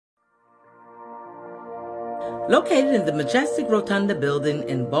Located in the majestic Rotunda building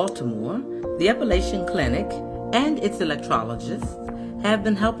in Baltimore, the Epilation Clinic and its electrologists have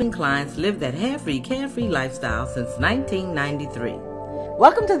been helping clients live that hair-free, carefree lifestyle since 1993.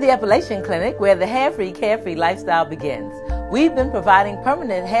 Welcome to the Epilation Clinic, where the hair-free, carefree lifestyle begins. We've been providing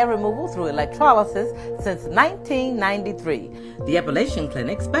permanent hair removal through electrolysis since 1993. The Epilation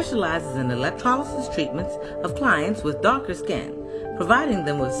Clinic specializes in electrolysis treatments of clients with darker skin, providing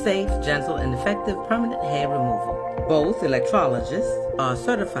them with safe, gentle, and effective permanent hair removal. Both electrologists are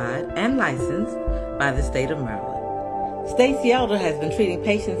certified and licensed by the state of Maryland. Stacey has been treating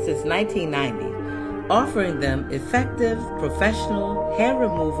patients since 1990, offering them effective, professional hair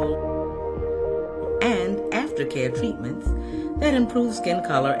removal and aftercare treatments that improve skin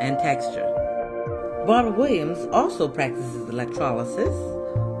color and texture. Barbara Williams also practices electrolysis,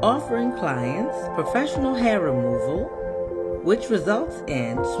 offering clients professional hair removal, which results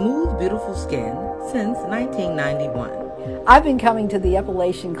in smooth, beautiful skin since 1991. I've been coming to the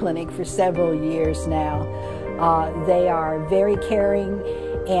Epilation Clinic for several years now. They are very caring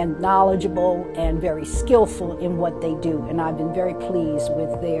and knowledgeable and very skillful in what they do, and I've been very pleased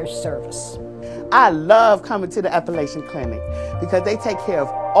with their service. I love coming to the Epilation Clinic because they take care of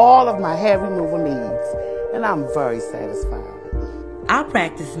all of my hair removal needs, and I'm very satisfied. Our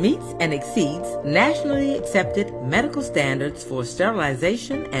practice meets and exceeds nationally accepted medical standards for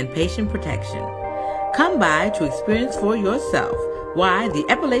sterilization and patient protection. Come by to experience for yourself why the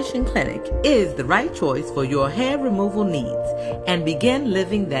Epilation Clinic is the right choice for your hair removal needs and begin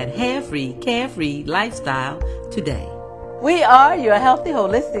living that hair-free, carefree lifestyle today. We are your healthy,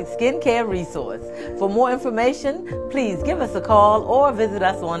 holistic skincare resource. For more information, please give us a call or visit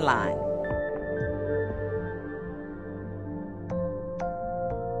us online.